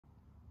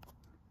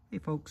Hey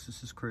folks,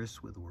 this is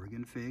Chris with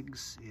Oregon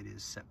Figs. It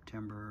is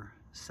September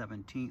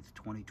 17th,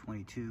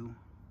 2022.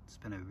 It's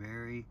been a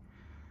very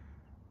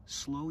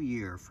slow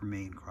year for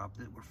main crop.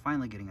 We're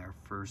finally getting our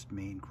first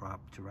main crop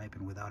to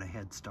ripen without a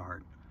head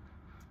start.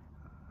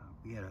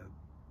 We had a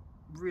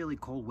really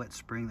cold, wet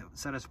spring that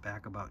set us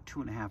back about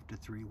 2.5 to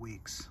 3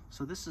 weeks.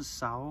 So this is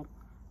Sao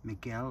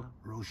Miguel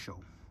Roxo.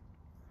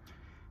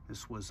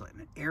 This was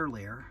an air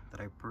layer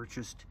that I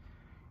purchased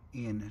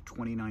in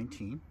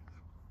 2019.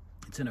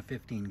 It's in a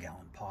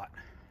 15-gallon pot.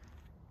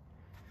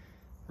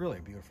 Really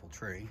a beautiful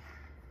tree.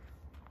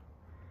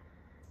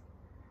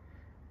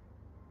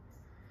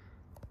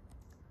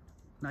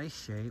 Nice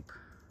shape.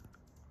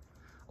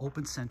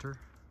 Open center.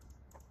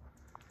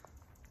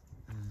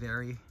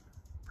 Very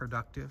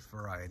productive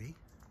variety.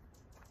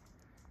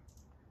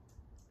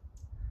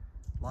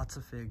 Lots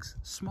of figs,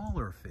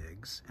 smaller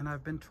figs, and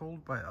I've been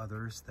told by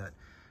others that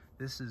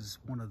this is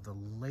one of the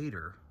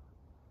later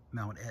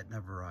Mount Etna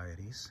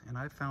varieties, and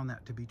I've found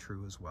that to be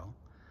true as well.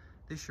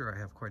 This year I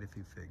have quite a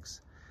few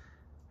figs.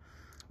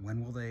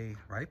 When will they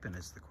ripen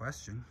is the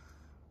question.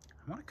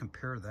 I want to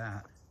compare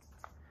that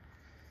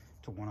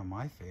to one of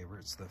my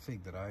favorites, the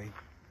fig that I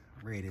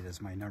rated as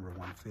my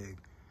 #1 fig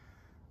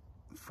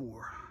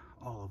for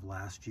all of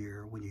last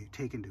year when you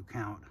take into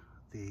account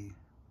the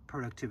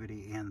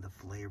productivity and the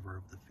flavor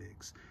of the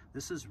figs.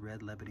 This is red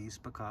Lebanese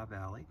Bekaa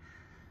Valley.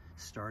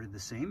 Started the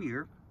same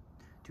year,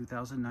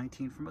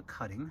 2019, from a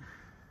cutting.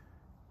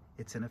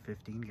 It's in a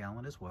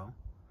 15-gallon as well.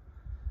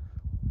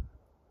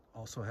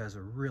 Also has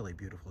a really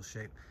beautiful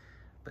shape.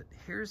 But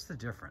here's the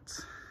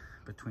difference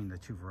between the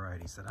two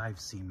varieties that I've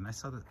seen. And I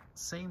saw the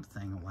same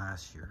thing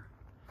last year.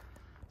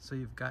 So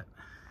you've got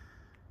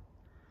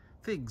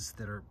figs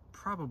that are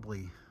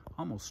probably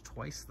almost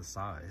twice the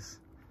size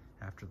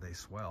after they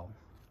swell.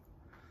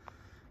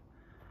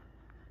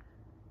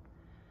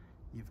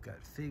 You've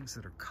got figs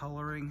that are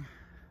coloring.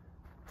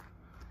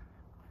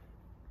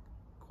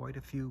 Quite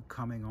a few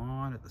coming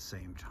on at the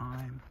same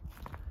time.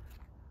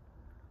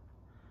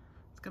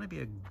 It's going to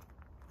be a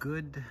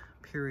good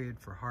period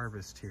for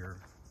harvest here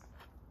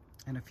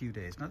in a few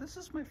days. Now this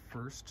is my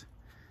first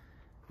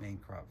main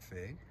crop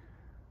fig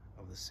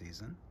of the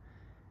season,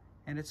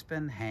 and it's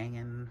been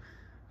hanging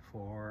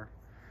for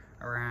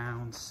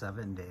around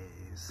 7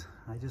 days.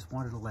 I just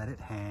wanted to let it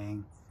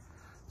hang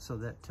so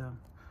that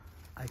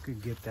I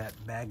could get that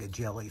bag of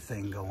jelly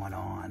thing going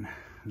on,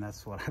 and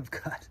that's what I've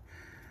got.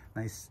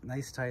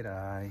 Nice tight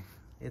eye.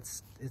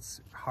 It's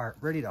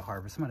ready to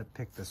harvest. I'm going to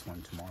pick this one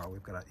tomorrow.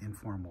 We've got an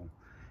informal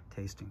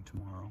tasting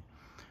tomorrow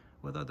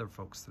with other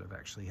folks that have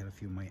actually had a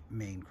few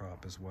main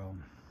crop as well.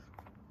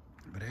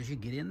 But as you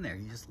get in there,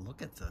 you just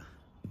look at the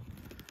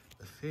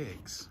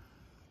figs.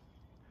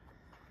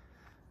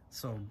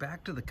 So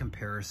back to the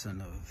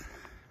comparison of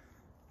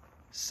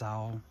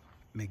Sao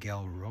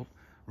Miguel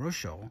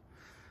Roxo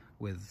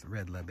with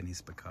red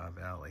Lebanese Bekaa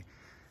Valley.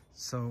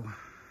 So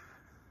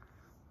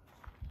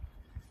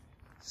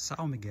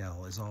Sao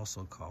Miguel is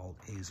also called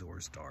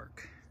Azores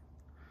Dark.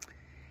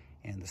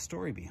 And the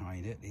story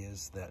behind it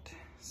is that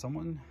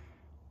someone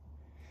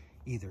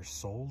either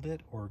sold it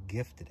or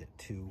gifted it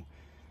to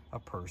a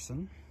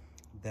person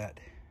that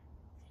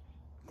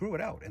grew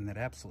it out and that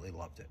absolutely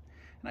loved it.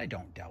 And I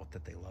don't doubt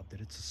that they loved it.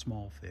 It's a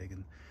small fig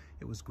and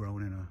it was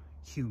grown in a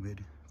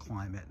humid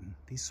climate, and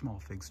these small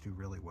figs do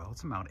really well.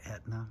 It's a Mount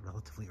Etna,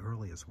 relatively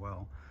early as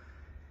well.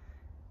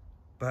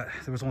 But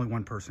there was only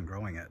one person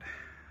growing it.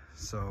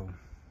 So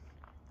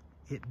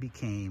it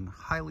became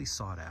highly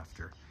sought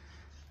after.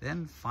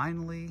 Then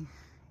finally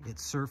it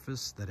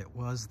surfaced that it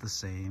was the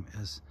same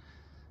as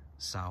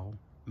Sao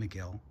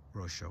Miguel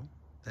Roxo,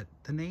 that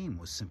the name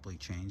was simply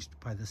changed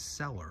by the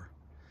seller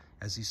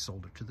as he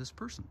sold it to this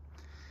person.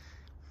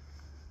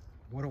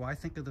 What do I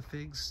think of the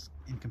figs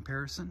in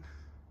comparison?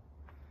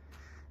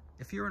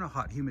 If you're in a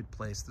hot, humid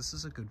place, this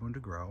is a good one to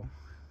grow.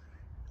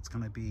 It's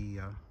going to be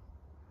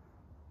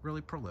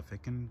really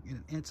prolific, and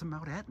it's a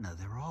Mount Etna.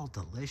 They're all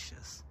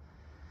delicious.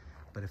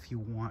 But if you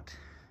want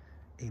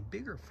a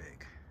bigger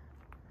fig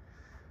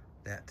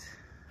that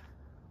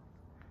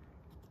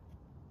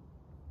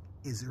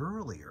is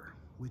earlier,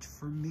 which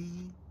for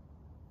me,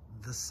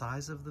 the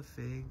size of the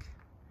fig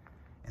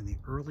and the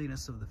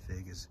earliness of the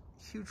fig is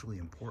hugely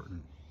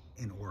important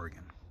in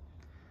Oregon,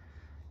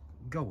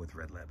 go with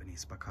red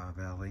Lebanese Bekaa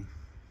Valley.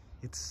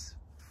 It's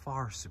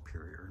far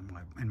superior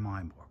in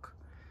my book.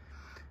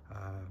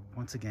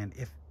 Once again,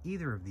 if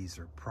either of these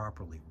are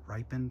properly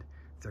ripened,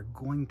 they're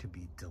going to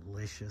be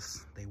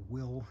delicious. They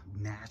will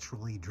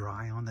naturally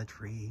dry on the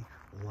tree.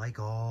 Like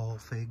all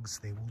figs,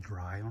 they will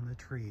dry on the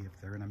tree if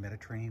they're in a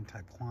Mediterranean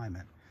type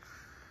climate.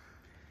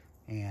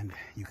 And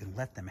you can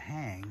let them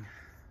hang,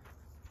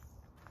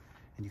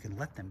 and you can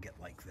let them get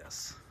like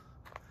this.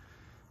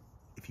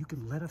 If you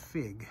can let a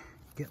fig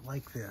get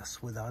like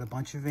this without a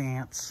bunch of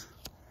ants,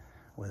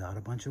 without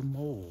a bunch of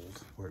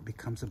mold, where it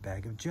becomes a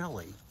bag of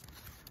jelly,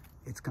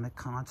 it's going to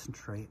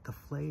concentrate the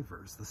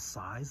flavors. The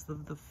size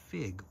of the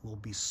fig will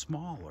be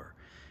smaller.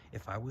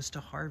 If I was to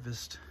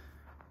harvest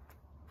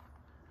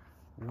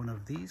one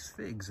of these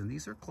figs, and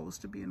these are close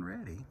to being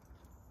ready,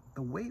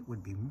 the weight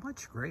would be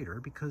much greater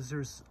because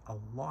there's a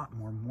lot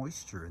more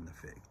moisture in the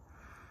fig.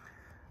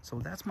 So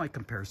that's my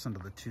comparison to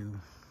the two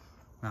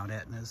Mount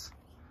Etnas.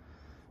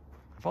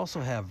 I've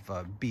also have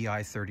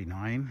BI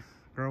 39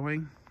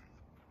 growing,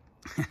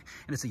 and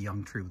it's a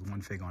young tree with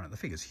one fig on it. The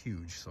fig is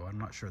huge, so I'm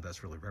not sure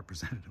that's really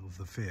representative of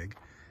the fig.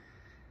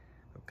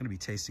 I'm going to be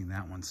tasting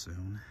that one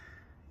soon,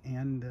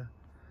 and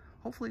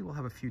hopefully we'll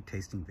have a few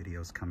tasting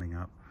videos coming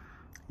up.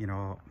 You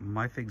know,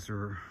 my figs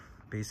are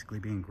basically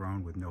being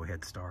grown with no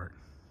head start,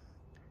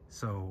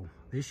 so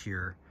this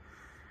year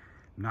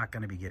I'm not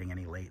going to be getting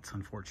any lates,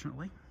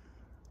 unfortunately.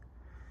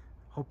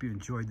 Hope you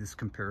enjoyed this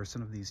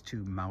comparison of these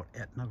two Mount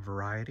Etna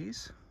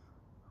varieties.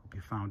 Hope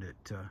you found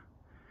it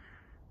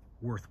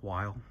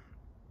worthwhile.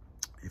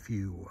 If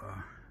you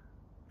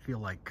feel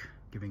like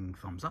giving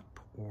thumbs up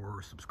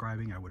or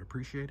subscribing, I would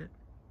appreciate it.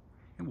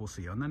 And we'll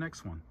see you on the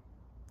next one.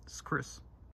 This is Chris.